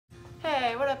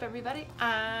Hey, what up everybody?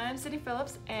 I'm Sydney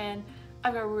Phillips and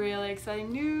I've got really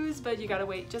exciting news, but you gotta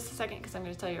wait just a second because I'm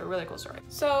gonna tell you a really cool story.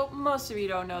 So most of you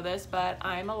don't know this, but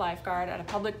I'm a lifeguard at a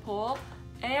public pool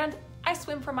and I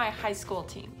swim for my high school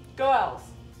team. Go Owls!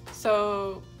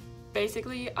 So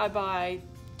basically I buy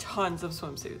tons of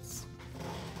swimsuits.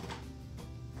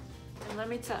 And let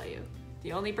me tell you,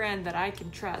 the only brand that I can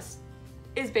trust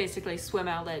is basically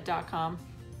SwimOutlet.com.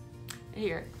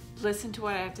 Here, listen to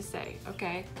what I have to say,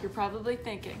 okay? You're probably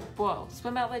thinking, whoa,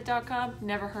 SwimOutlet.com?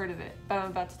 Never heard of it, but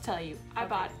I'm about to tell you. I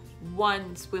bought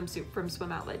one swimsuit from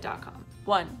SwimOutlet.com.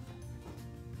 One.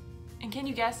 And can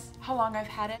you guess how long I've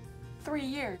had it? 3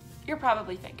 years. You're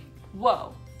probably thinking,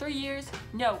 whoa, 3 years?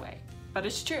 No way. But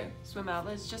it's true.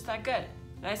 SwimOutlet is just that good.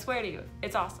 And I swear to you,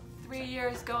 it's awesome. 3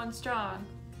 years going strong.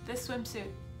 This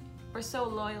swimsuit. We're so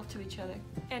loyal to each other.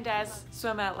 And as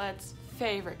SwimOutlet's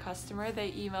favorite customer,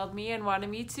 they emailed me and wanted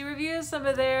me to review some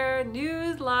of their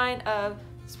new line of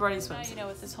sporty swimsuits. Now you know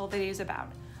what this whole video is about.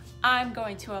 I'm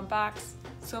going to unbox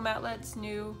SwimOutlet's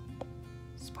new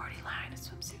sporty line of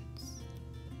swimsuits.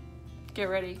 Get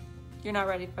ready. You're not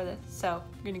ready for this, so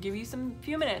I'm gonna give you some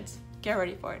few minutes. Get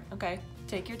ready for it, okay?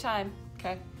 Take your time,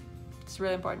 okay? It's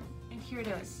really important. And here it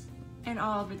is, in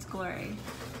all of its glory.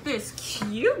 This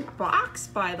cute box,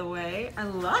 by the way. I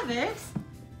love it.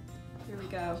 Here we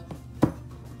go.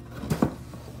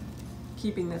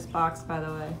 Keeping this box, by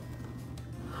the way.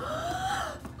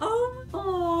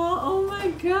 Oh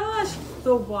my gosh.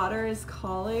 The water is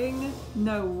calling.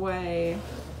 No way.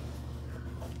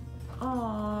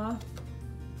 Aw.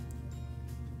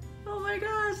 Oh my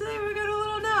gosh, they even got a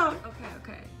little note.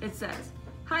 Okay. It says,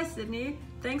 "Hi Sydney,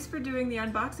 thanks for doing the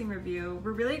unboxing review.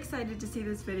 We're really excited to see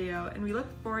this video and we look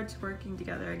forward to working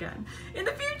together again in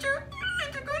the future.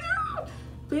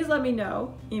 Please let me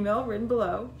know, email written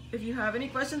below, if you have any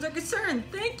questions or concerns.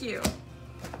 Thank you."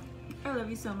 I love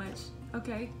you so much.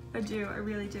 Okay, I do, I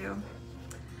really do.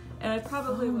 And I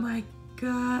probably Oh my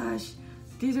gosh,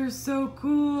 these are so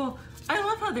cool. I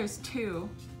love how there's two.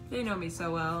 They know me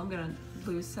so well. I'm gonna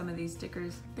lose some of these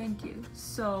stickers. Thank you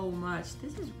so much.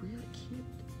 This is really cute.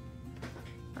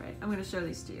 All right, I'm gonna show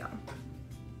these to y'all.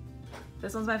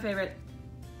 This one's my favorite,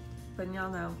 letting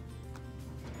y'all know.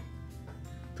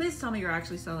 Please tell me you're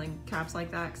actually selling caps like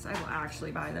that, because I will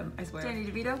actually buy them, I swear. Danny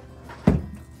DeVito.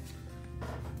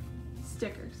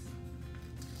 Stickers.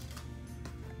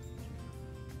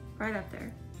 Right up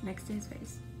there, next to his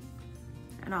face.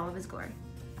 And all of his glory.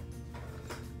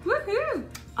 Woohoo!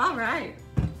 All right,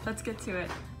 let's get to it.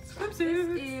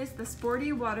 Swimsuit. This is the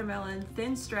Sporty Watermelon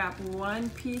Thin Strap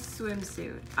one-piece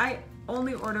swimsuit. I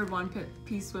only ordered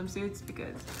one-piece swimsuits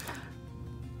because,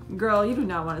 girl, you do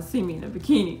not want to see me in a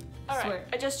bikini. Alright,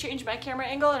 I just changed my camera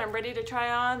angle and I'm ready to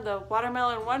try on the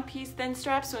watermelon one-piece thin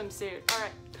strap swimsuit.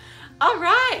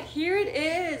 Alright, here it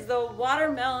is, the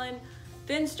watermelon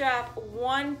thin strap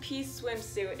one-piece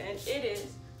swimsuit, and it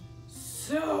is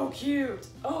so cute.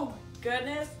 Oh my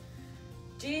goodness.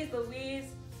 Jeez Louise.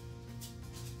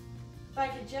 If I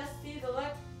could just see the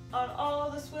look on all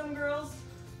of the swim girls,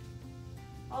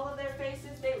 all of their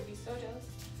faces, they would be so jealous.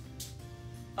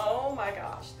 Oh my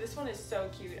gosh, this one is so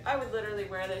cute. I would literally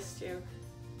wear this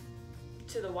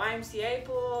to the YMCA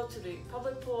pool, to the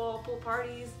public pool, pool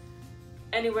parties,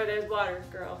 anywhere there's water,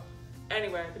 girl.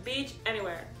 Anywhere, the beach,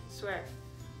 anywhere, swear.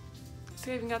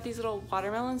 So I even got these little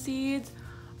watermelon seeds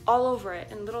all over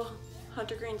it and little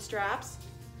hunter green straps.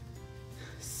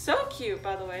 So cute,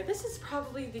 by the way. This is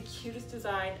probably the cutest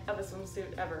design of a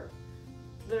swimsuit ever.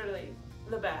 Literally,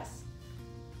 the best.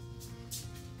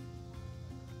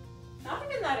 Not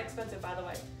even that expensive, by the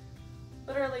way.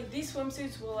 Literally, these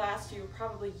swimsuits will last you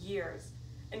probably years,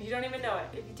 and you don't even know it.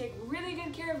 If you take really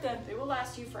good care of them, they will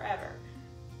last you forever.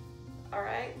 All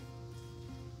right?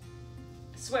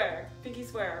 Swear, pinky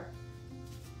swear.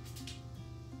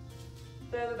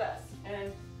 They're the best.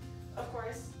 And of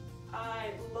course, I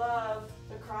love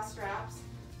the cross straps.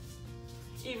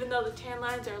 Even though the tan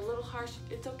lines are a little harsh,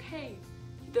 it's okay.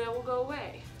 They will go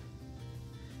away.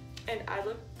 And I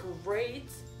look great.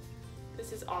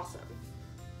 This is awesome.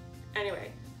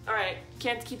 Anyway, all right,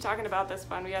 can't keep talking about this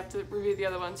one. We have to review the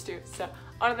other ones too. So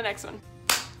on to the next one.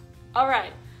 All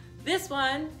right, this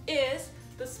one is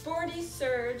the Sporty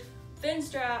Surge Thin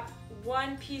Strap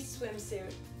one-piece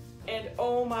swimsuit. And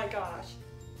oh my gosh,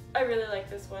 I really like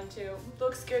this one too.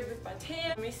 Looks good with my tan.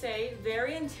 Let me say,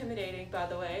 very intimidating, by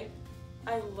the way.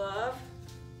 I love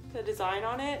the design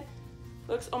on it.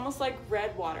 Looks almost like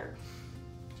red water.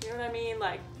 You know what I mean?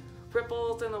 Like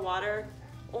ripples in the water,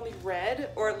 only red,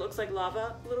 or it looks like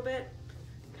lava a little bit.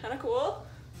 Kind of cool.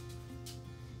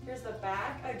 Here's the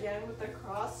back, again with the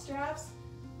cross straps,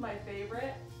 my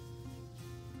favorite.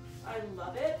 I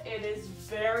love it. It is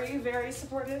very, very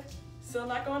supportive. Still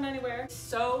not going anywhere.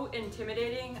 So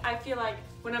intimidating. I feel like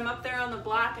when I'm up there on the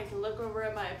block, I can look over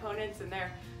at my opponents and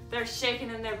they're shaking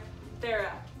in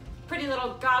their pretty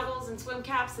little goggles and swim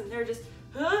caps, and they're just,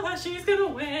 oh, she's gonna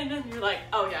win. And you're like,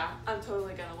 oh yeah, I'm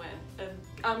totally gonna win. And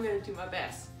I'm gonna do my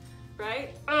best,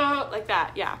 right? Oh, like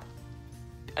that, yeah.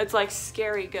 It's like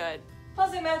scary good.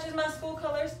 Plus it matches my school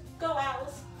colors. Go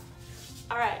Owls.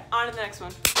 All right, on to the next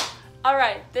one. All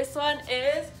right, this one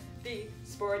is the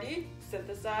Sporti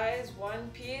Synthesize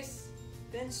one-piece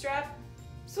thin strap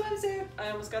swimsuit. I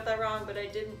almost got that wrong, but I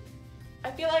didn't.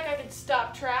 I feel like I could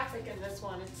stop traffic in this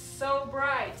one. It's so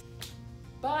bright.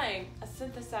 Buying a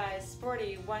Synthesize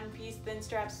Sporti one-piece thin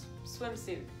strap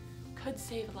swimsuit could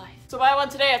save a life. So buy one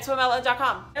today at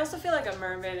SwimOutlet.com. I also feel like a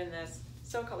mermaid in this.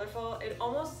 So colorful.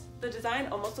 The design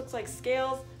almost looks like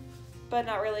scales, but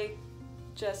not really.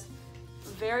 Just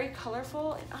very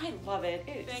colorful, and I love it.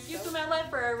 Thank you,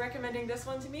 SwimOutlet, for recommending this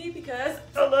one to me because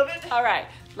I love it. All right,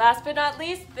 last but not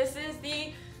least, this is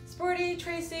the Sporti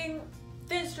Tracing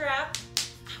Thin Strap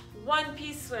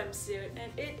one-piece swimsuit,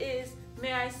 and it is,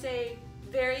 may I say,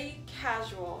 very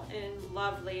casual and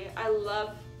lovely. I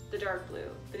love the dark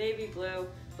blue. The navy blue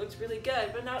looks really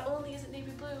good, but not only is it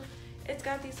navy blue, it's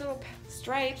got these little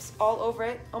stripes all over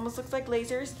it. Almost looks like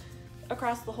lasers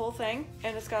across the whole thing,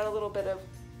 and it's got a little bit of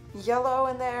yellow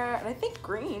in there, and I think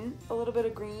green, a little bit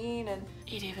of green, and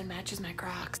it even matches my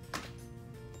Crocs.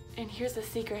 And here's the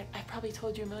secret, I've probably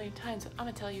told you a million times, but I'm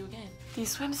gonna tell you again.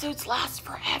 These swimsuits last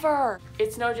forever.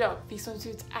 It's no joke, these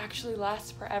swimsuits actually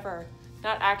last forever.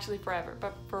 Not actually forever,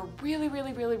 but for a really,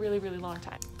 really, really, really, really long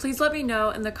time. Please let me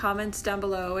know in the comments down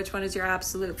below which one is your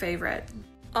absolute favorite.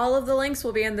 All of the links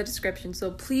will be in the description,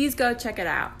 so please go check it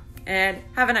out. And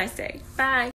have a nice day. Bye.